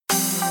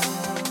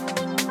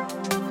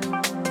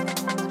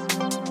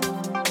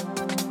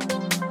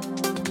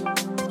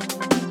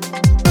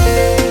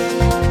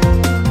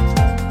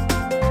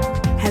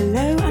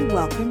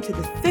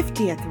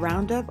30th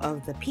roundup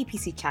of the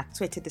PPC Chat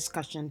Twitter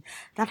discussion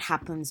that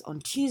happens on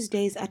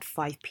Tuesdays at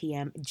 5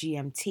 p.m.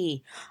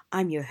 GMT.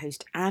 I'm your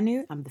host,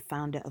 Anu. I'm the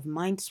founder of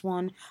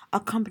MindSwan, a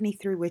company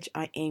through which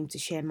I aim to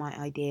share my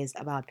ideas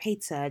about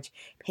paid search,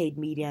 paid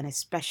media, and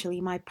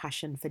especially my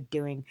passion for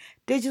doing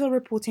digital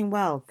reporting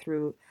well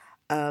through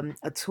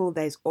a tool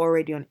that is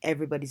already on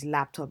everybody's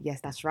laptop. Yes,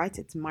 that's right.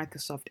 It's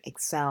Microsoft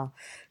Excel.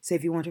 So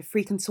if you want a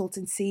free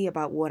consultancy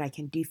about what I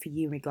can do for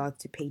you in regards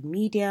to paid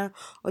media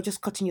or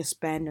just cutting your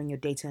spend on your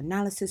data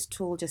analysis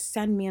tool, just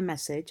send me a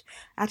message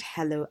at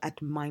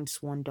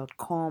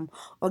hello@mindswan.com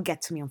or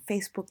get to me on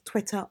Facebook,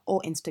 Twitter,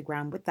 or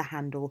Instagram with the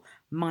handle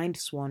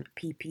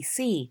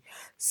MindSwanPPC.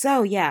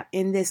 So yeah,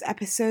 in this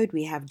episode,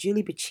 we have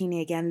Julie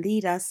Bacchini again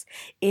lead us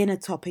in a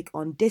topic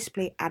on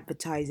display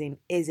advertising.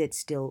 Is it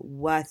still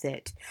worth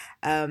it?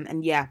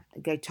 And yeah, a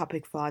great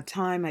topic for our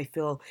time. I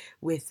feel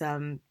with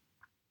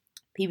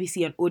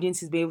PPC and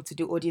audiences, being able to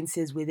do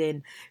audiences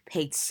within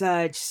paid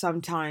search,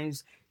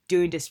 sometimes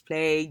doing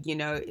display,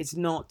 it's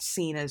not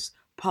seen as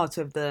part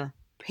of the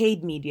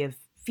paid media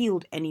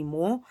field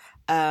anymore.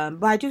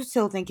 But I do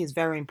still think it's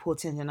very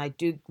important, and I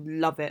do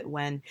love it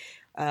when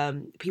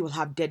people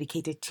have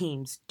dedicated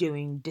teams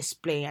doing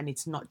display, and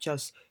it's not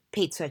just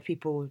paid search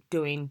people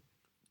doing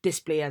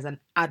display as an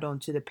add-on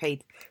to the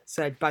paid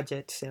search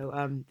budget.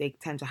 So they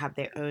tend to have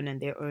their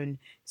own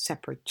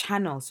separate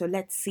channel. So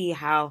let's see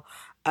how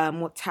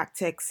what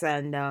tactics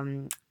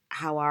and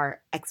how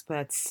our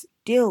experts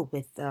deal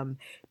with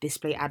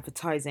display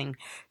advertising.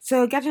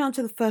 So getting on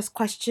to the first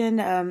question,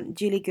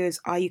 Julie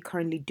goes, are you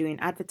currently doing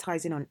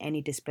advertising on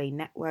any display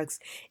networks?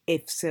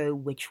 If so,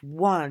 which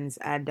ones?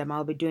 And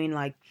I'll be doing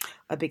like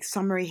a big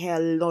summary here. A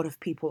lot of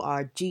people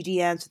are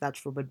GDN, so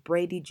that's Robert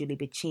Brady, Julie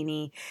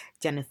Bacchini,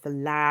 Jennifer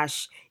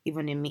Lash,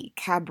 even Amit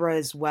Cabra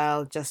as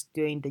well, just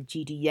doing the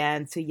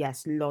GDN. So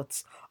yes,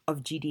 lots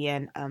of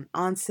GDN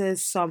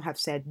answers. Some have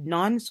said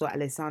none. So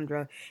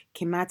Alessandra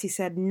Kimati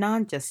said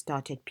none, just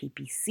started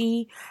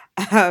PPC.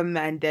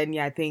 And then,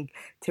 yeah, I think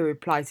to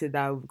reply to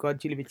that, we've got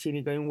Julie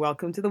Bacchini going,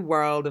 welcome to the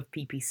world of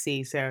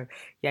PPC. So,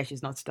 yeah,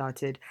 she's not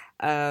started.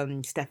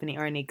 Stephanie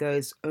Ernie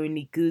goes,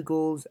 only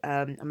Google's.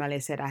 Amalia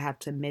said, I have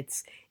to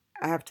admit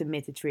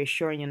it's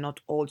reassuring you're not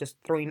all just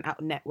throwing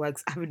out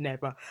networks I've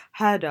never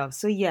heard of.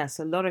 So yes,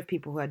 a lot of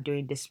people who are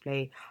doing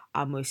display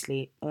are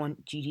mostly on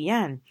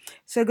GDN.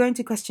 So going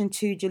to question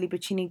 2, Julie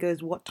Bacchini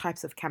goes, what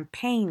types of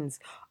campaigns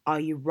are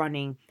you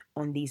running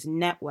on these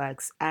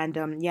networks? And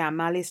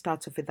Mali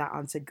starts off with that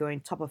answer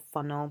going top of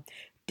funnel,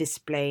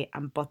 display,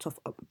 and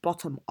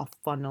bottom of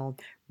funnel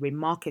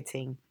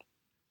remarketing.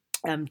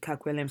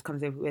 Kirk Williams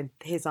comes in with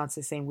his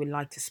answer saying we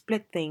like to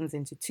split things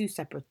into two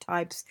separate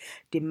types: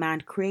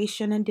 demand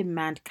creation and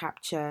demand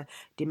capture.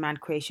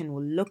 Demand creation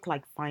will look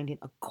like finding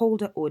a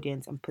colder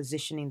audience and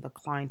positioning the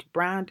client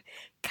brand.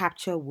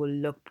 Capture will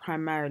look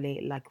primarily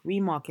like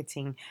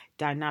remarketing,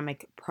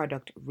 dynamic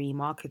product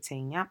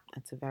remarketing. Yeah,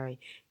 that's a very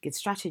good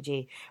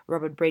strategy.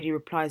 Robert Brady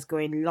replies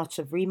going lots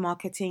of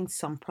remarketing,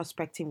 some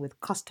prospecting with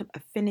custom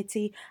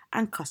affinity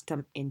and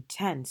custom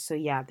intent. So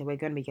yeah, we're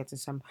going to be getting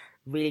some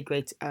really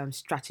great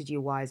strategy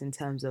wise in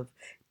terms of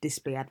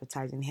display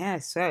advertising here.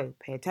 So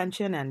pay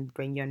attention and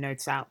bring your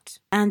notes out.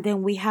 And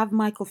then we have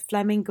Michael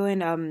Fleming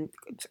going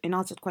in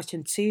answer to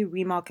question 2,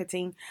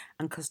 remarketing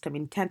and custom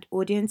intent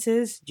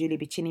audiences. Julie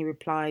Bacchini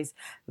replies,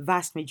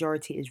 vast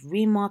majority is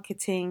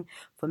remarketing.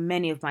 For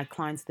many of my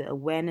clients, the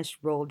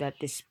awareness role that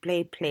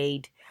display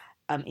played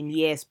in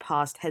years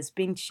past has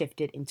been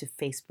shifted into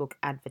Facebook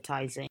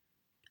advertising.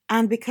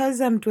 And because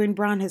Dwayne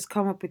Brown has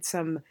come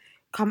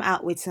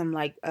out with some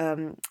like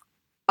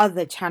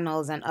other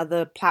channels and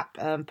other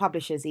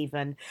publishers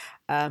even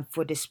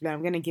for display.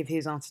 I'm going to give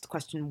his answer to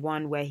question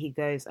 1 where he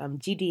goes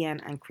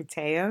GDN and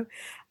Criteo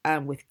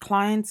with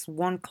clients.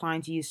 One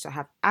client used to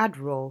have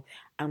AdRoll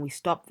and we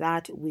stopped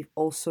that. We've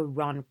also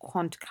run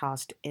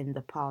Quantcast in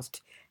the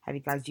past. Have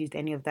you guys used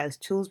any of those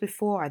tools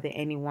before? Are there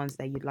any ones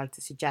that you'd like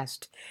to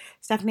suggest?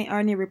 Stephanie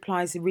Ernie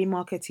replies,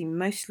 remarketing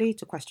mostly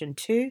to question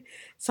 2.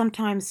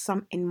 Sometimes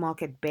some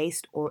in-market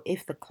based, or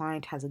if the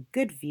client has a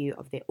good view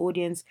of their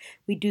audience,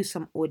 we do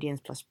some audience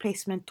plus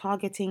placement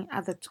targeting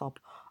at the top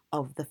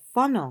of the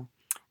funnel.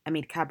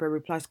 Amit Cabra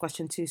replies to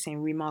question 2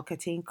 saying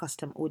remarketing,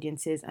 custom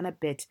audiences, and a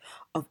bit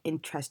of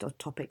interest or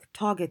topic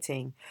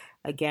targeting.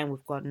 Again,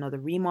 we've got another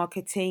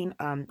remarketing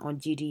on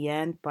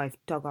GDN by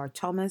Doug R.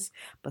 Thomas,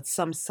 but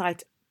some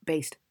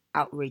site-based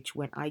outreach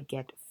when I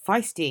get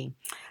feisty.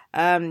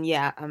 And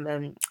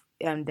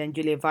then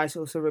Julia Weiss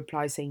also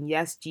replies saying,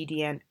 yes,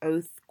 GDN,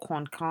 Oath,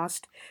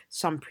 Quantcast,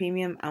 some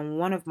premium, and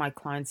one of my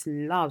clients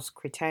loves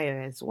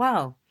Criteo as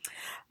well.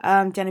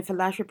 Jennifer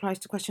Lash replies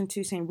to question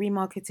 2 saying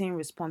remarketing,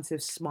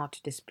 responsive smart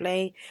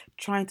display,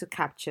 trying to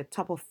capture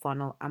top of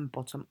funnel and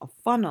bottom of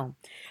funnel.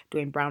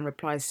 Dwayne Brown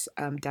replies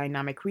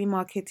dynamic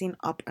remarketing,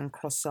 up and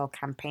cross-sell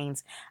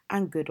campaigns,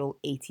 and good old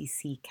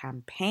ATC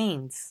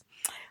campaigns.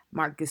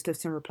 Mark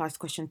Gustafson replies to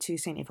question 2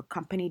 saying, if a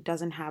company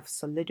doesn't have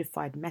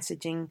solidified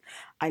messaging,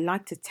 I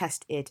like to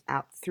test it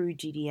out through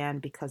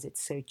GDN because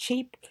it's so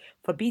cheap.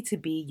 For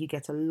B2B, you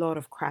get a lot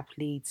of crap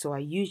leads, so I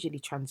usually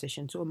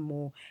transition to a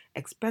more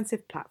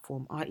expensive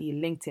platform, i.e.,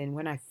 LinkedIn,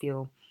 when I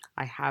feel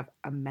I have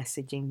a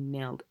messaging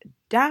nailed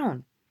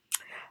down.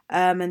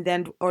 And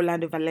then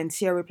Orlando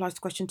Valencia replies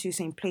to question 2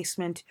 saying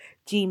placement,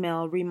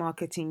 Gmail,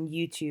 remarketing,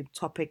 YouTube,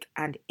 topic,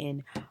 and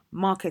in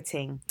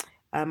marketing.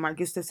 Mark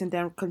Gustafson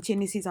then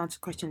continues his answer to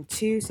question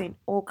 2 saying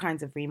all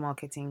kinds of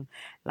remarketing.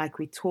 Like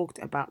we talked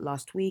about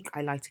last week,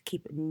 I like to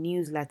keep a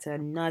newsletter,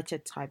 nurture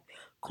type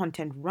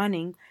content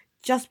running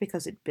just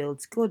because it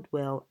builds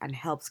goodwill and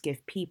helps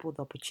give people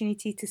the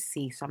opportunity to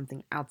see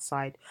something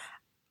outside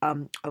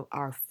of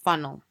our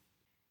funnel.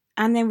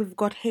 And then we've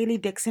got Haley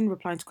Dixon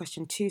replying to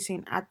question 2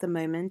 saying, at the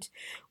moment,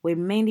 we're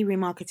mainly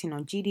remarketing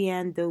on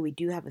GDN, though we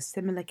do have a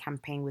similar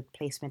campaign with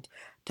placement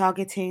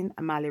targeting.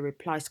 Amalia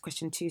replies to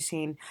question 2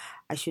 saying,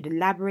 I should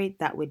elaborate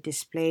that with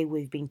display,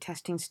 we've been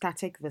testing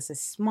static versus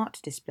smart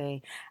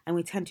display, and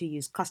we tend to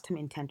use custom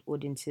intent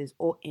audiences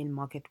or in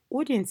market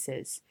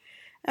audiences.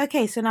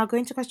 Okay, so now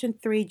going to question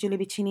 3, Julie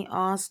Bicini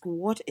asks,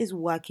 what is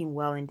working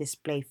well in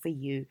display for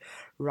you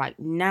right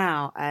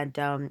now? And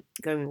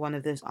going with one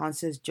of those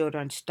answers,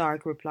 Jordan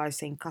Stark replies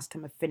saying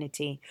custom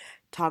affinity,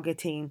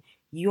 targeting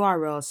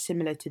URLs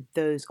similar to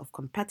those of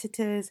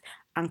competitors,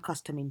 and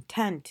custom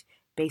intent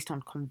based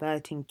on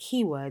converting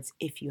keywords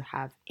if you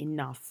have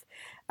enough.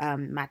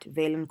 Matt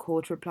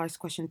Valencourt replies to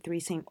question 3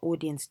 saying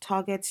audience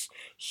targets,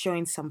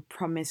 showing some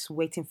promise,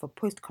 waiting for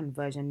post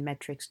conversion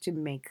metrics to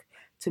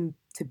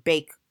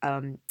bake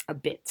a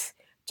bit.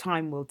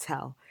 Time will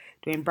tell.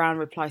 Dwayne Brown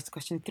replies to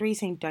question 3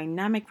 saying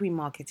dynamic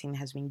remarketing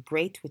has been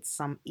great with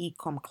some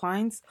e-com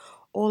clients.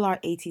 All our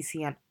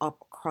ATC and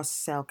up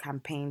cross-sell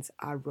campaigns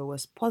are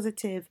ROAS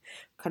positive.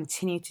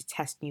 Continue to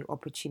test new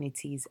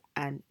opportunities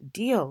and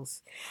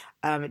deals.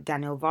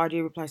 Daniel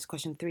Vardy replies to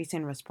question 3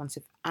 saying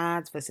responsive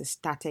ads versus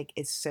static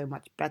is so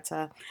much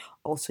better.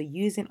 Also,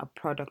 using a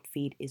product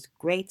feed is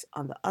great.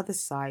 On the other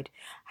side,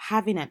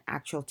 having an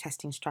actual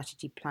testing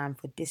strategy plan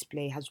for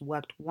display has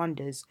worked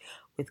wonders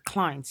with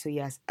clients. So,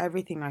 yes,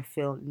 everything I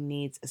feel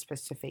needs a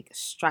specific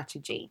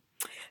strategy.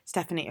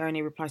 Stephanie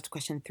Ernie replies to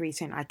question 3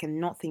 saying, I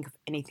cannot think of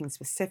anything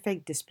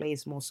specific. Display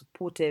is more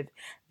supportive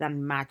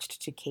than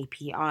matched to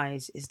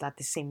KPIs. Is that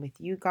the same with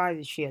you guys?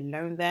 Is she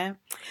alone there?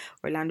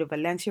 Orlando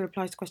Valencia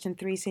replies to question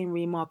 3 saying,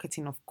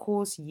 remarketing, of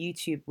course.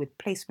 YouTube with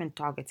placement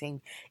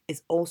targeting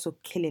is also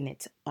killing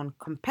it on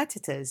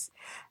competitors.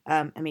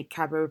 Amit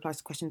Cabra replies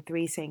to question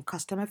 3 saying,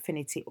 custom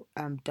affinity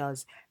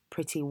does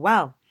pretty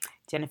well.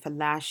 Jennifer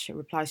Lash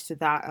replies to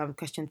that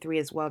question 3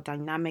 as well.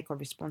 Dynamic or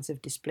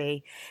responsive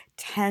display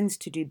tends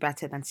to do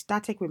better than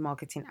static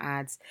remarketing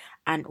ads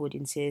and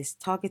audiences.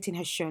 Targeting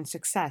has shown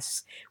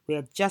success. We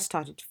have just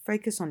started to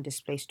focus on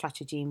display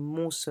strategy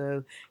more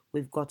so.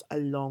 We've got a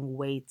long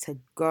way to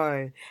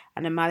go.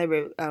 And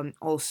Amalia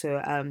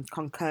also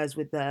concurs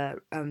with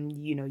the,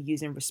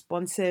 using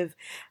responsive.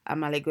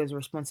 Amalia goes,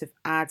 responsive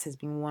ads has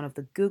been one of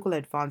the Google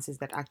advances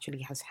that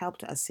actually has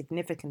helped us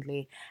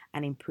significantly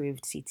and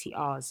improved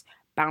CTRs.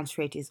 Bounce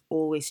rate is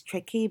always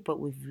tricky, but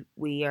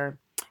we are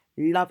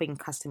loving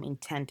custom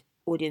intent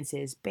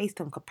audiences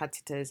based on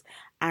competitors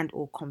and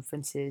or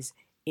conferences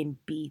in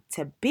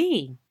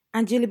B2B.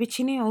 And Julie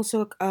Bicini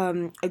also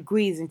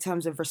agrees in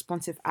terms of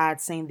responsive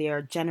ads, saying they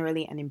are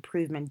generally an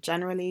improvement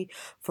generally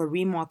for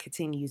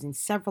remarketing using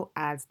several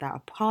ads that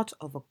are part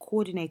of a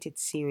coordinated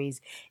series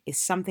is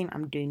something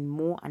I'm doing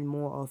more and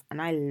more of, and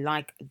I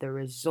like the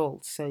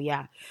results. So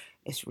yeah,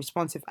 it's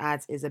responsive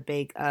ads is a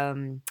big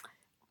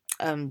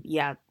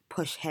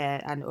push here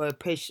and or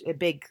push a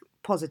big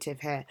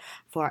positive here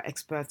for our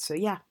experts. So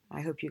yeah,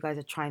 I hope you guys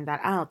are trying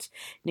that out.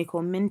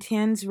 Nicole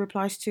Mintians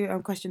replies to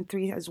question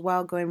 3 as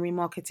well, going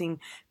remarketing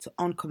to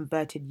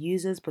unconverted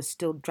users, but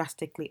still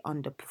drastically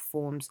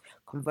underperforms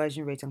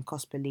conversion rate and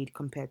cost per lead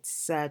compared to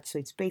search. So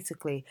it's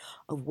basically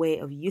a way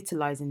of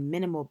utilizing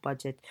minimal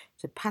budget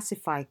to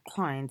pacify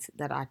clients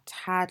that are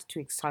tad too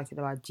excited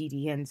about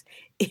GDN's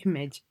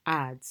image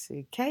ads.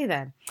 Okay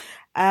then.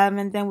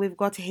 And then we've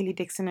got Haley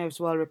Dixon as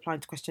well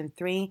replying to question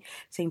 3,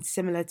 saying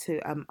similar to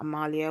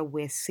Amalia,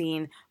 we're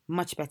seeing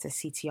much better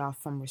CTR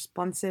from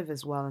responsive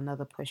as well.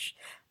 Another push,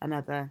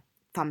 another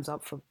thumbs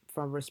up from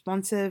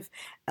responsive.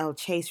 L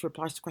Chase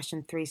replies to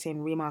question 3 saying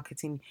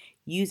remarketing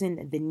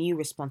using the new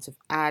responsive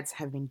ads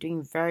have been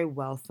doing very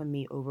well for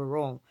me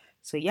overall.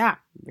 So yeah,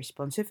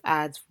 responsive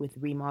ads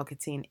with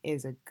remarketing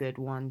is a good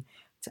one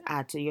to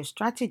add to your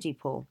strategy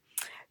pool.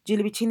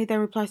 Julie Bicini then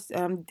replies,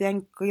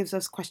 then gives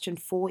us question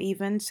 4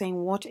 even, saying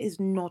what is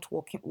not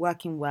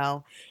working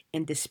well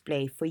in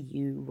display for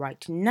you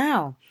right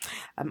now.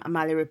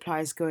 Amalia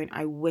replies, going,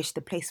 I wish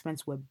the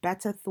placements were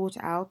better thought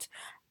out,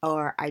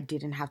 or I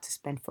didn't have to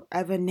spend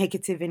forever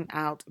negativing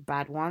out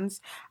bad ones.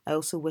 I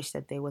also wish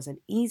that there was an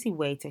easy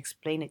way to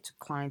explain it to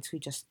clients who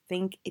just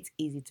think it's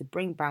easy to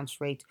bring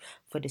bounce rate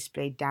for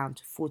display down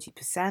to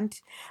 40%.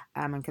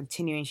 And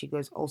continuing, she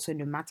goes, also,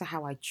 no matter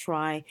how I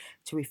try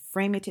to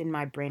reframe it in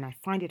my brain, I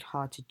find it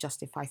hard to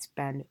justify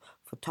spend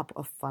for top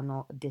of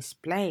funnel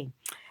display.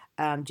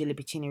 Julie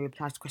Piccini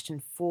replies to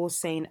question 4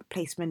 saying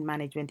placement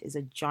management is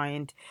a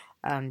giant,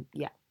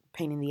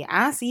 pain in the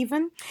ass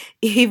even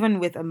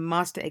with a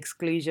master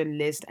exclusion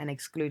list and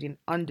excluding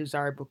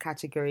undesirable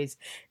categories.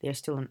 There's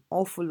still an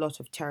awful lot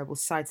of terrible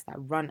sites that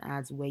run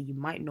ads where you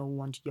might not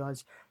want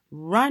yours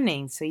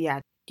running. So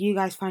yeah, do you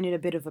guys find it a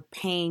bit of a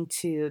pain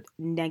to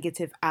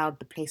negative out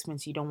the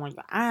placements you don't want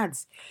your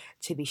ads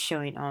to be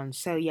showing on?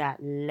 So yeah,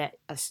 let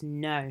us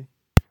know.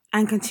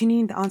 And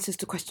continuing the answers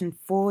to question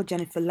 4,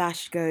 Jennifer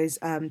Lash goes,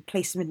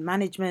 placement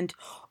management,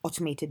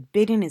 automated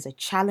bidding is a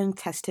challenge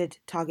tested,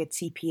 target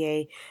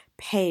CPA,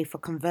 pay for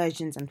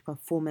conversions and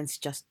performance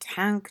just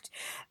tanked.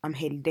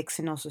 Haley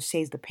Dixon also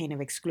says the pain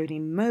of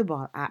excluding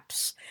mobile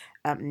apps.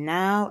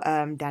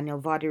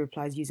 Daniel Vardy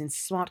replies, using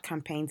smart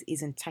campaigns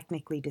isn't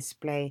technically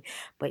display,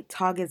 but it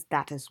targets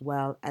that as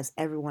well. As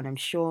everyone, I'm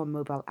sure,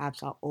 mobile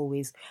apps are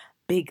always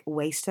big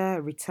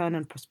waster. Return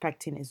on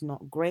prospecting is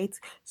not great.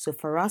 So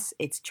for us,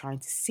 it's trying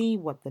to see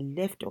what the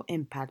lift or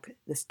impact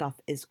the stuff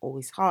is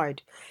always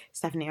hard.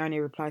 Stephanie Ernie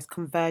replies,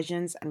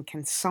 conversions, and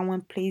can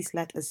someone please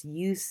let us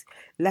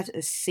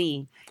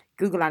see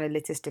Google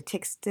Analytics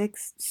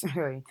statistics,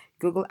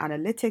 Google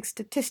Analytics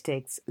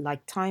statistics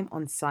like time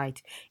on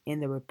site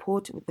in the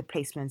report with the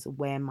placements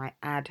where my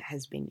ad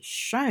has been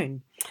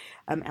shown.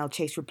 L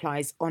Chase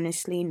replies,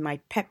 honestly,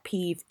 my pet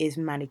peeve is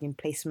managing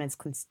placements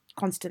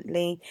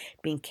constantly,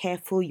 being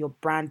careful your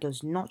brand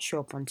does not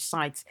show up on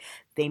sites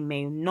they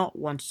may not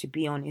want to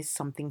be on is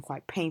something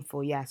quite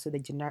painful. Yeah, so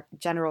the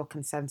general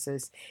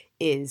consensus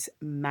is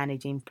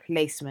managing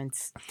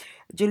placements.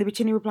 Julie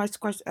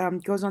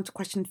Piccini goes on to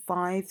question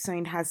 5,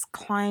 saying, has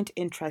client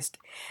interest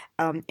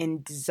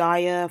in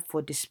desire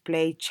for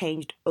display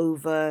changed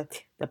over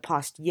the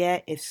past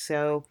year? If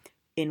so,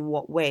 in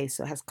what way?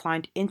 So has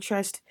client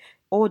interest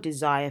or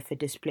desire for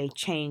display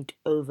changed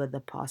over the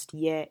past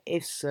year?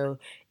 If so,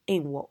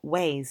 in what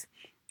ways?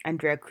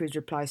 Andrea Cruz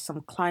replies,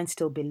 some clients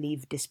still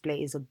believe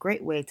display is a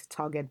great way to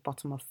target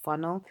bottom of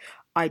funnel.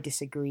 I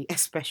disagree,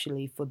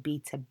 especially for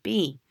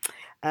B2B.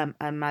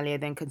 Amalia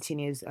then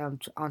continues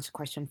to answer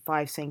question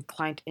 5, saying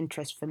client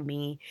interest for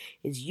me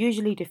is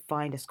usually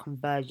defined as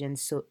conversion.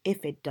 So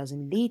if it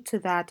doesn't lead to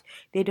that,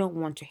 they don't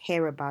want to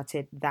hear about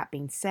it. That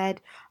being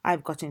said,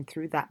 I've gotten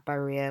through that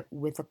barrier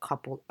with a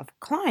couple of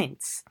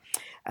clients.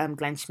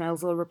 Glenn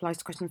Schmelzel replies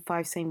to question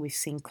 5, saying we've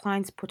seen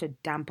clients put a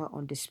damper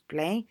on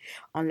display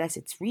unless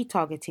it's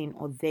retargeting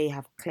or they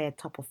have clear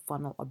top of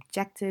funnel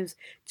objectives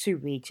to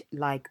reach,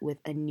 like with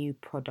a new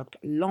product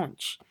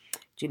launch.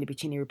 Julie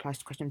Piccini replies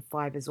to question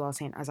 5 as well,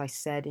 saying, as I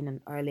said in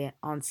an earlier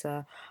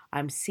answer,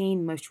 I'm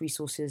seeing most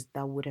resources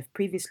that would have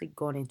previously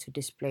gone into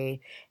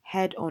display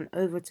head on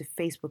over to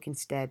Facebook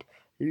instead.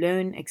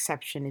 Lone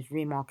exception is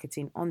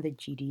remarketing on the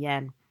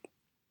GDN.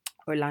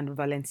 Orlando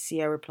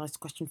Valencia replies to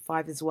question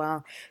 5 as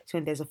well. So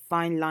there's a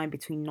fine line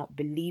between not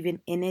believing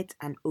in it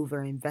and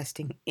over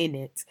investing in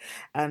it.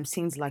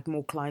 Seems like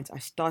more clients are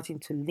starting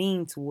to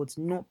lean towards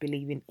not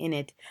believing in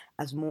it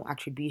as more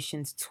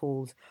attributions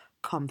tools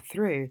come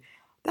through.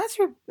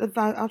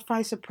 I'd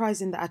find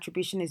surprising that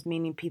attribution is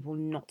meaning people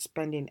not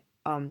spending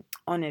on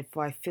it.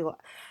 For I feel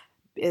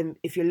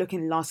if you're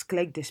looking last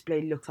click,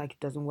 display looks like it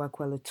doesn't work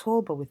well at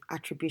all, but with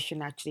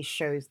attribution actually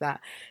shows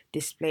that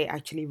display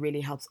actually really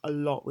helps a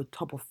lot with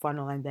top of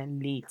funnel and then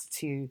leads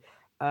to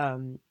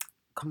um,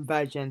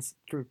 convergence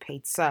through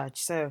paid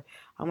search. So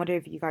I wonder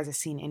if you guys have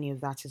seen any of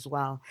that as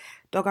well.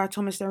 Dogar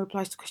Thomas then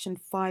replies to question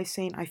 5,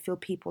 saying, I feel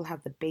people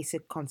have the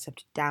basic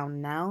concept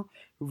down now.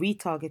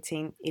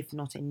 Retargeting, if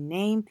not in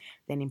name,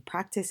 then in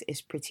practice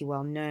is pretty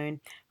well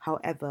known.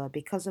 However,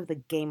 because of the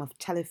game of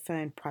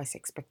telephone, price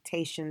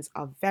expectations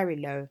are very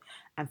low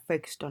and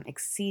focused on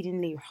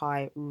exceedingly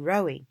high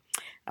ROI.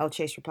 L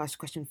Chase replies to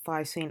question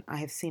 5, saying, I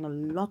have seen a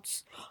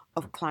lot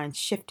of clients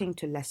shifting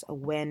to less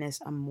awareness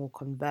and more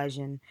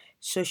conversion.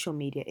 Social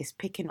media is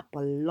picking up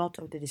a lot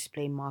of the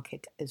display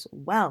market as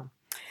well.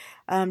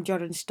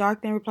 Jordan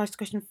Stark then replies to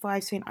question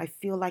 5, saying, I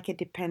feel like it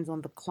depends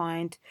on the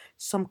client.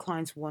 Some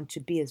clients want to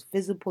be as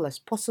visible as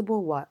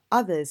possible, while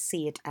others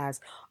see it as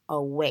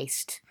a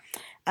waste.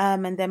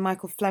 And then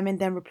Michael Fleming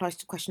then replies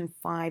to question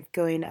 5,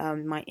 going,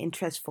 my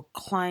interest for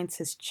clients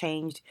has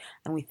changed,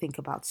 and we think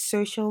about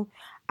social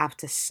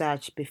after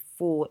search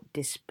before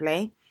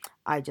display.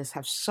 I just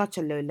have such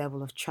a low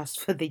level of trust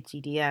for the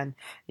GDN.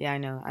 Yeah, I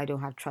know. I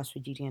don't have trust for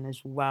GDN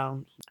as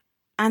well.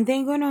 And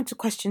then going on to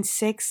question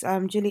 6,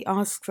 Julie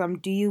asks,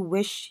 do you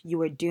wish you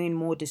were doing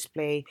more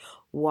display?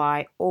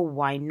 Why or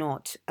why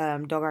not?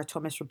 Dogar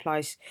Thomas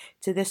replies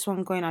to this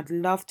one, going, I'd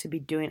love to be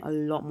doing a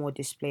lot more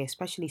display,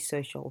 especially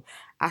social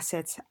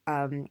assets,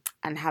 and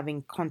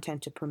having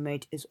content to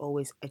promote is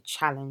always a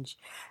challenge.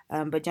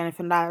 But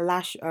Jennifer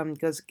Lash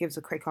gives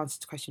a quick answer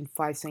to question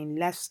 5, saying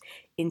less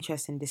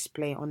interest in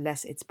display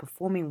unless it's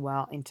performing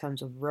well in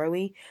terms of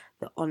ROI.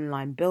 The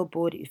online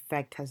billboard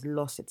effect has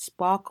lost its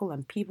sparkle,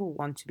 and people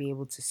want to be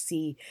able to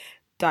see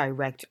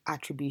direct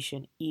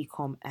attribution,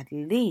 ecom at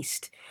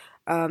least.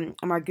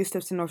 Amar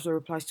Gustafson also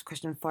replies to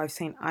question 5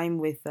 saying, I'm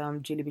with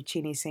Julie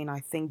Bicini saying, I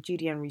think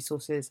GDN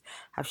resources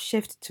have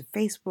shifted to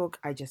Facebook.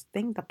 I just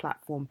think the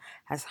platform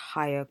has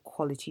higher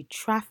quality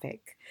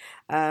traffic.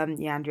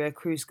 Yeah, Andrea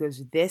Cruz goes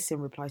with this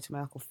in reply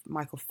to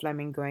Michael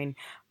Fleming going,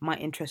 my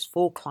interest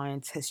for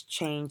clients has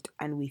changed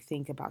and we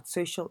think about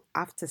social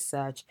after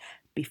search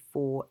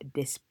before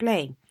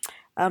display.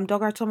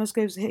 Dogar Thomas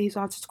gives his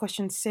answer to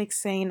question 6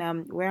 saying,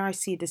 where I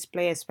see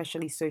display,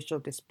 especially social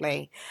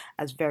display,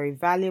 as very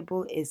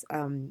valuable is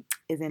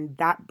in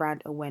that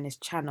brand awareness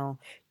channel,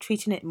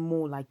 treating it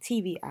more like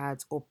TV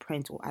ads or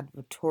print or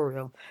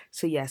advertorial.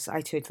 So yes,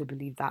 I totally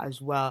believe that as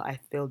well. I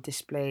feel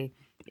display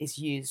is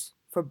used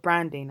for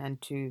branding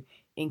and to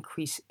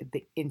increase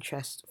the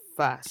interest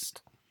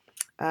first.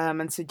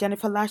 And so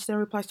Jennifer Lash then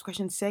replies to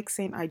question 6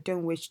 saying, I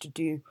don't wish to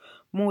do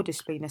more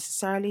display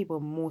necessarily,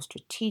 but more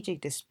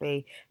strategic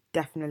display,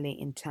 definitely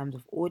in terms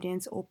of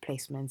audience or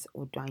placements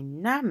or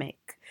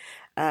dynamic.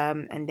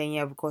 And then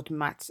yeah, we've got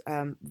Matt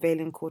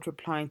Valencourt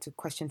replying to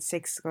question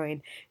 6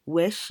 going,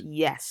 wish,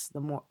 yes, the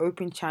more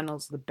open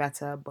channels, the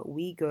better, but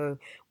we go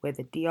where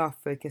the DR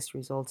focused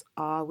results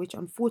are, which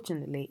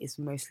unfortunately is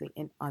mostly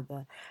in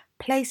other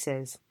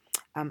places.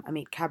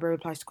 Amit Cabra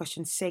replies to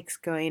question 6,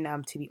 going,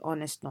 to be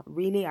honest, not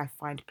really. I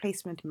find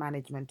placement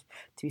management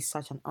to be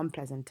such an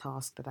unpleasant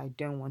task that I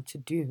don't want to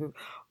do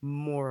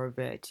more of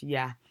it.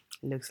 Yeah,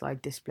 looks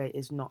like display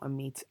is not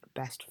Amit's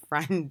best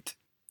friend.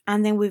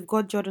 And then we've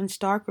got Jordan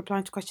Stark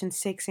replying to question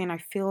 6 saying, I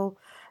feel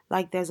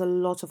like there's a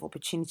lot of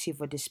opportunity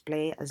for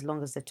display as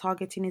long as the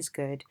targeting is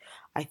good.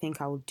 I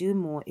think I will do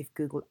more if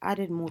Google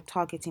added more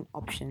targeting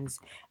options,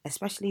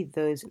 especially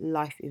those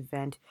live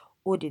event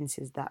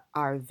audiences that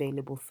are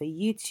available for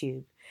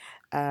YouTube.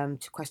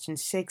 To question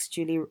 6,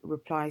 Julie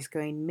replies,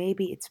 going,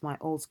 maybe it's my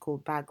old school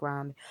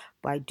background,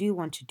 but I do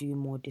want to do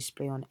more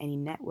display on any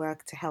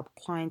network to help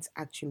clients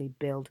actually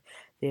build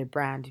their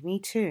brand. Me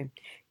too.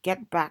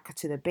 Get back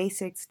to the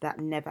basics that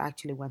never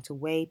actually went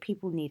away.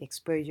 People need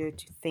exposure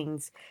to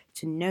things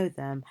to know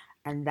them,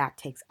 and that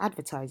takes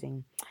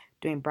advertising.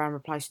 Dwayne Brown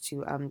replies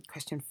to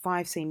question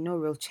 5, saying, no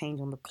real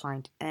change on the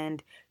client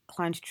end.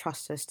 Clients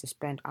trust us to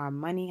spend our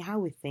money how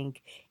we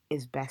think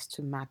is best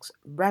to max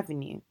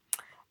revenue.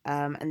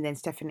 And then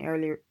Stephanie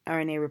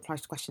RNA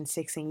replies to question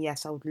 6 saying,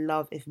 yes, I would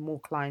love if more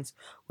clients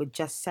would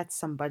just set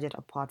some budget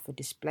apart for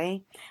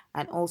display.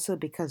 And also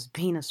because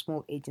being a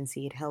small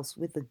agency, it helps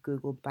with the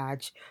Google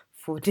badge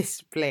for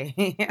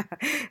display.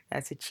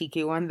 That's a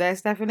cheeky one there,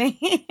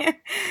 Stephanie.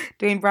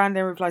 Dwayne Brown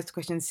then replies to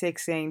question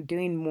 6 saying,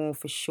 doing more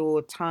for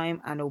sure.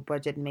 Time and or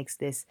budget makes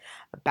this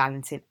a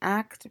balancing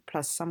act.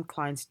 Plus, some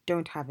clients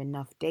don't have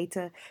enough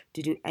data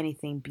to do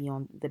anything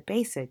beyond the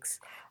basics.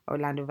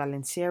 Orlando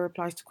Valencia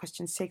replies to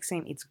question 6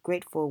 saying it's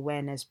great for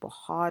awareness but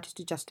hard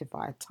to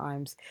justify at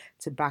times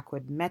to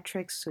backward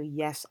metrics. So,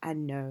 yes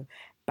and no.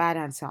 Bad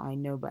answer, I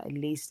know, but at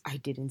least I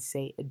didn't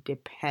say it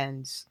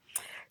depends.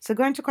 So,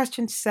 going to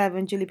question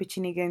 7, Julie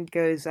Piccini again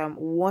goes,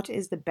 what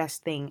is the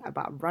best thing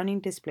about running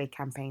display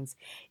campaigns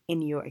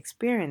in your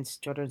experience?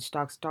 Jordan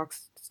starts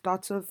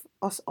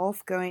us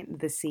off going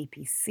the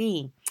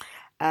CPC.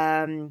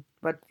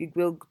 But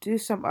we'll do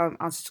some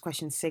answers to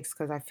question 6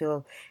 because I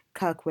feel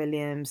Kirk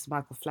Williams,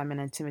 Michael Fleming,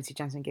 and Timothy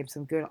Johnson gave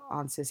some good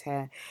answers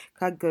here.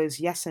 Kirk goes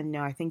yes and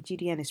no. I think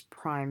GDN is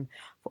prime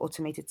for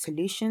automated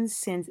solutions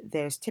since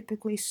there's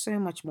typically so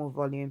much more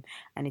volume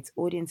and it's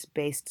audience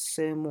based,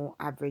 so more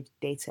average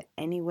data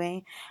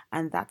anyway.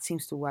 And that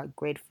seems to work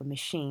great for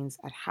machines.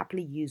 I'd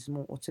happily use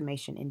more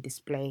automation in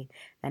display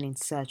than in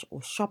search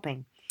or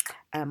shopping.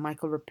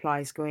 Michael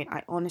replies, going,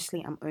 I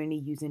honestly am only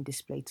using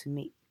display to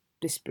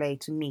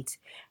meet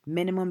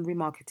minimum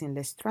remarketing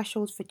list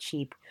thresholds for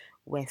cheap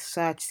where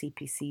search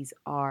CPCs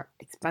are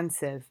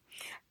expensive.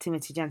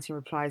 Timothy Jensen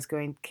replies,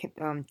 going,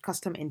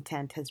 custom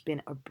intent has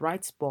been a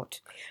bright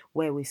spot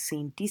where we've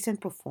seen decent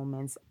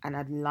performance and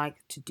I'd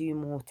like to do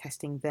more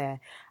testing there.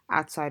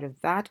 Outside of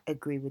that,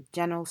 agree with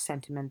general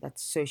sentiment that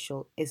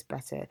social is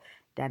better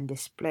than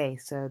display.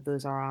 So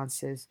those are our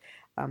answers.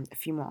 A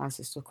few more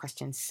answers to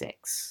question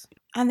 6.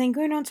 And then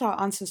going on to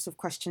our answers of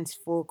questions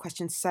 4,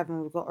 question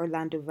 7, we've got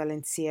Orlando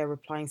Valencia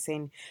replying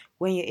saying,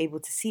 when you're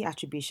able to see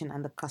attribution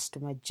and the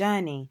customer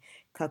journey.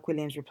 Kirk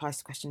Williams replies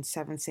to question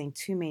 7 saying,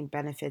 two main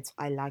benefits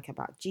I like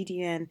about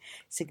GDN,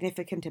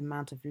 significant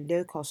amount of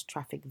low-cost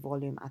traffic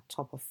volume at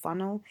top of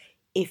funnel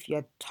if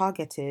you're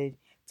targeting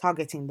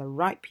the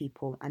right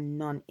people and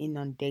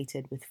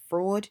non-inundated with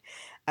fraud.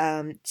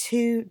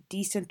 2,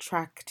 decent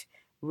tracked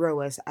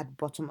ROAS at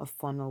bottom of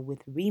funnel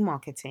with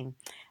remarketing.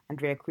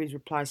 Andrea Cruz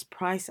replies,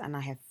 price, and I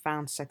have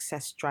found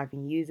success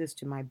driving users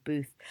to my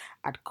booth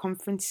at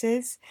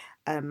conferences.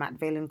 Matt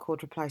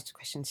Valencourt replies to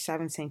question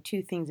 7, saying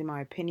two things in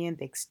my opinion.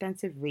 The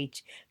extensive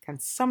reach can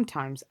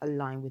sometimes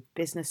align with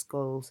business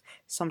goals.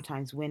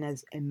 Sometimes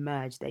winners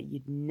emerge that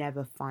you'd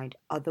never find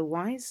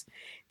otherwise.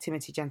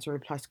 Timothy Jensen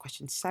replies to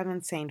question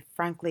 7, saying,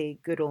 frankly,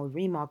 good old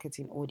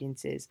remarketing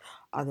audiences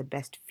are the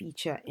best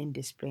feature in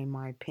display, in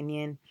my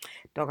opinion.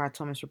 Dogar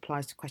Thomas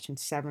replies to question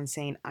 7,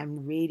 saying,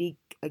 I'm really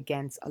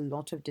against a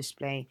lot of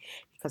display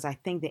because I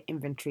think the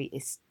inventory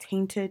is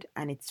tainted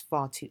and it's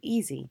far too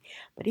easy.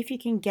 But if you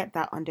can get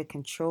that under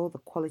control, the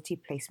quality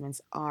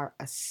placements are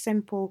a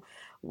simple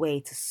way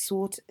to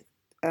sort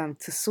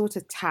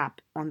a tap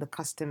on the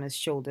customer's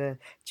shoulder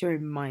to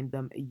remind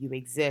them you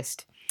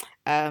exist.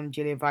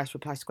 Julia Vice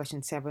replies to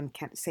question 7,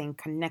 saying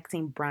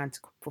connecting brand to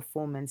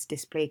performance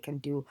display can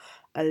do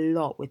a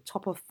lot with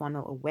top of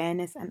funnel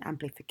awareness and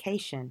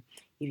amplification.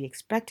 If you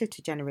expect it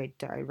to generate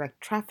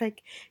direct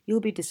traffic, you'll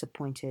be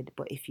disappointed.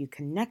 But if you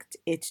connect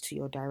it to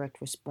your direct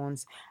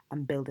response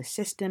and build a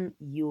system,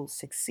 you'll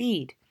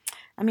succeed.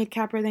 Amit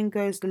Capra then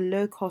goes, the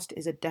low cost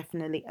is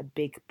definitely a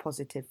big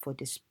positive for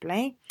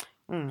display.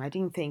 I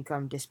didn't think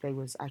display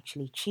was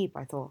actually cheap.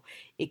 I thought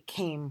it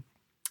came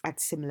at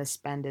similar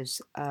spend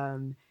as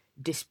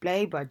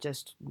display, but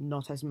just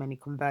not as many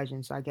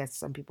conversions. So I guess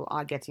some people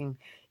are getting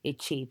it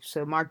cheap.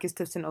 So Mark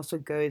Gustafson also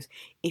goes,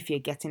 if you're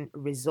getting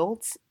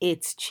results,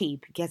 it's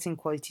cheap. Getting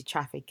quality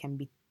traffic can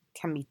be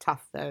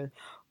tough though,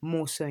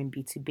 more so in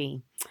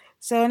B2B.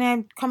 So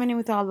now coming in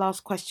with our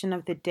last question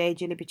of the day,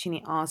 Julie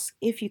Piccini asks,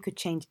 if you could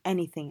change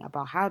anything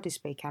about how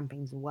display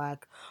campaigns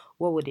work,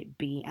 what would it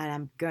be?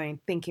 And I'm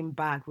thinking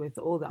back with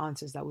all the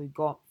answers that we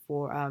got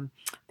for I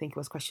think it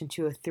was question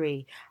 2 or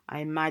 3. I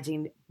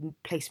imagine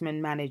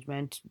placement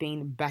management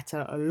being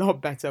better, a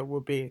lot better,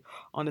 will be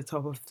on the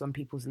top of some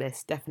people's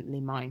list.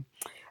 Definitely mine.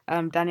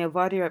 Daniel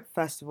Vardy,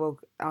 first of all,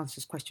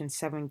 answers question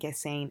 7,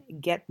 guessing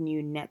get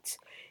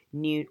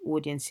new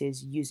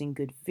audiences using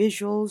good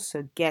visuals.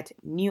 So get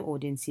new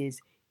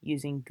audiences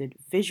using good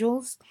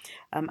visuals.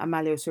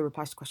 Amalia also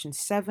replies to question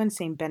 7,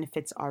 saying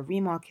benefits are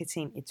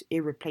remarketing. It's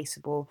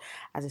irreplaceable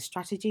as a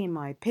strategy, in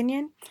my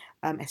opinion,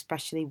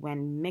 especially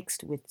when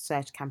mixed with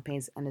search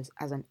campaigns and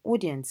as an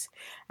audience.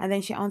 And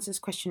then she answers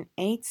question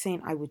 8,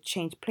 saying I would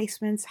change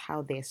placements,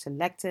 how they're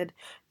selected,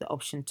 the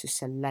option to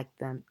select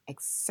them,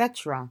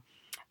 etc.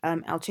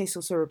 El Chase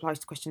also replies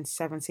to question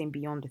 7, saying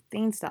beyond the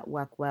things that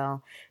work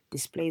well,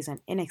 displays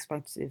an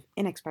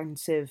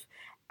inexpensive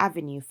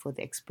avenue for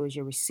the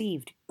exposure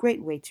received.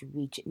 Great way to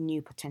reach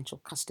new potential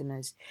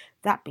customers.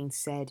 That being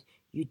said,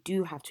 you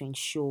do have to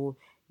ensure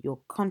your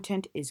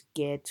content is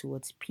geared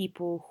towards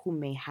people who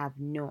may have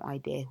no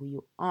idea who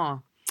you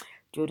are.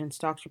 Jordan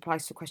Starks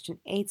replies to question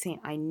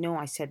 18. I know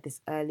I said this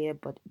earlier,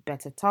 but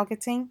better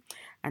targeting.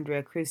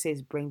 Andrea Cruz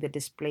says, bring the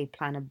display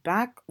planner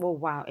back. Oh,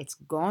 wow, it's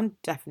gone.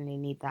 Definitely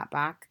need that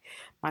back.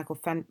 Michael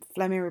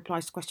Fleming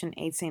replies to question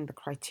 8, saying the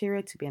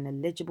criteria to be an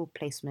eligible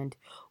placement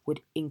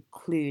would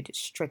include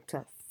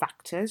stricter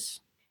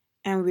factors.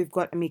 And we've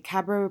got Ami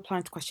Cabra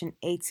replying to question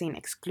 18,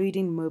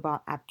 excluding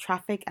mobile app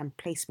traffic and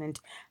placement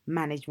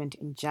management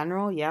in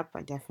general. Yep,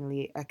 I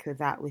definitely echo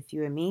that with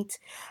you, Amit.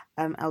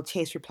 El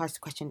Chase replies to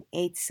question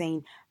 8,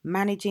 saying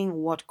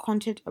managing what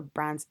content a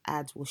brand's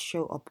ads will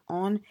show up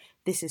on.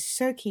 This is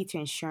so key to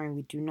ensuring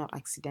we do not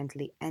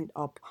accidentally end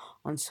up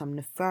on some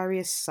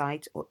nefarious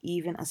site or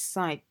even a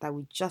site that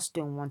we just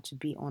don't want to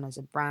be on as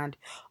a brand.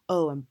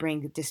 Oh, and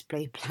bring the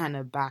display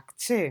planner back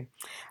too.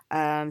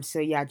 So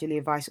yeah,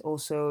 Julia Vice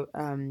also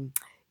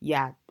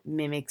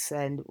mimics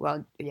and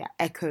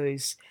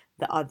echoes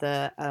the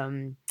other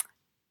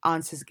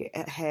answers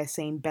here,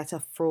 saying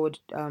better fraud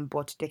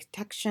bot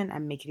detection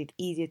and making it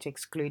easier to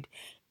exclude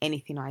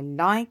anything I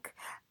like.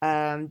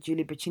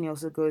 Julie Bicini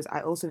also goes,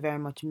 I also very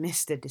much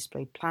miss the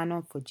display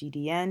planner for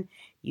GDN.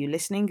 You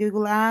listening,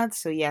 Google Ads?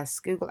 So yes,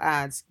 Google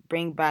Ads,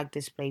 bring back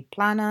display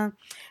planner.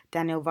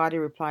 Daniel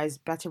Vardy replies,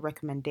 better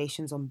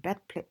recommendations on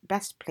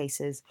best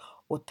places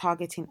or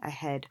targeting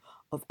ahead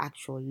of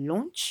actual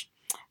launch.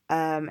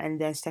 And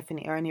then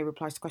Stephanie Ernie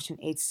replies to question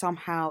 8.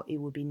 Somehow it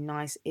would be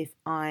nice if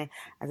I,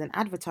 as an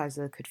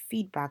advertiser, could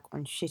feedback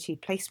on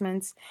shitty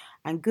placements,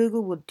 and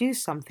Google would do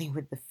something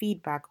with the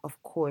feedback,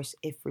 of course,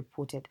 if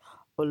reported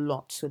a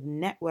lot. So the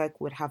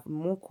network would have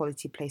more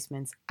quality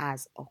placements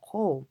as a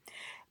whole.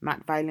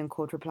 Matt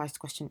Vaillancourt replies to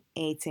question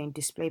 8, saying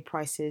display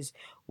prices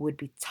would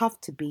be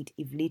tough to beat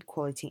if lead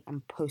quality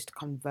and post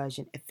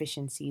conversion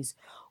efficiencies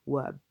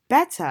were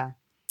better.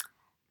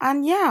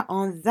 And yeah,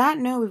 on that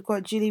note, we've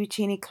got Julie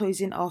Ricciani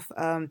closing off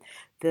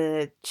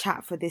the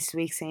chat for this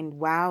week, saying,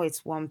 wow,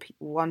 it's 1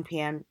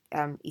 p.m.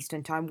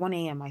 Eastern Time, 1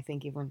 a.m. I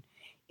think even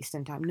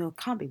Eastern Time. No, it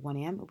can't be 1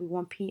 a.m. It'll be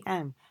 1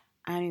 p.m.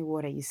 Annie,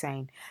 what are you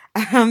saying?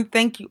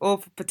 Thank you all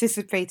for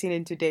participating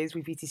in today's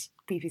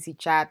PPC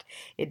chat.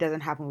 It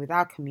doesn't happen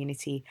without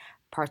community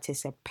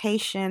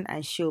participation,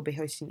 and she'll be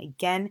hosting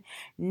again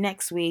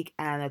next week,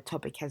 and the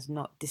topic has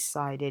not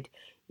decided.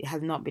 It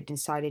has not been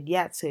decided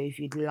yet. So if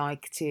you'd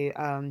like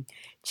to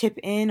chip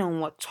in on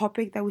what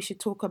topic that we should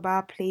talk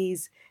about,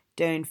 please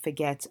don't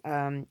forget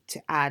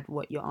to add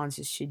what your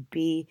answers should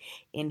be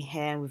in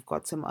here. We've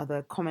got some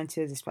other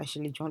commenters,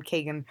 especially John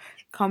Kagan,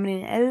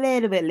 coming in a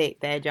little bit late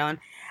there, John.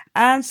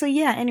 So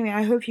yeah, anyway,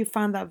 I hope you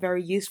found that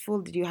very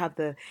useful. Did you have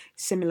the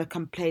similar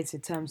complaints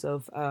in terms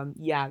of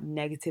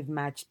negative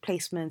match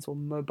placements or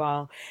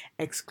mobile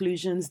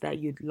exclusions that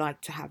you'd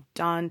like to have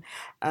done?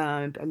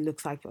 It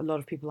looks like a lot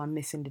of people are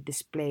missing the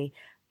display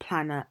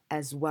planner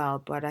as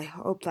well. But I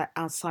hope that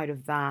outside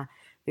of that,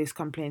 those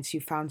complaints, you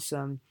found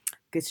some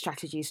good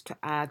strategies to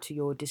add to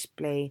your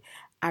display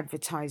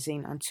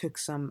advertising and took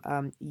some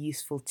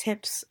useful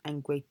tips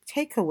and great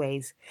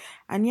takeaways.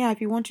 And yeah,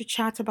 if you want to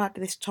chat about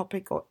this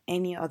topic or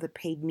any other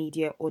paid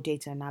media or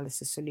data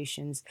analysis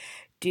solutions,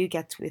 do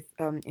get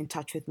in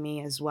touch with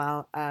me as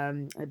well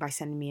by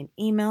sending me an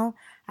email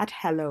at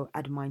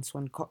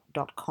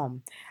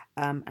hello@mindswan.com.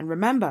 And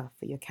remember,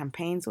 for your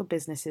campaigns or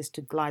businesses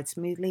to glide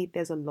smoothly,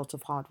 there's a lot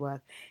of hard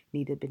work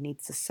needed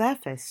beneath the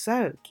surface.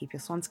 So keep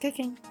your swans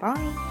kicking.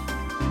 Bye.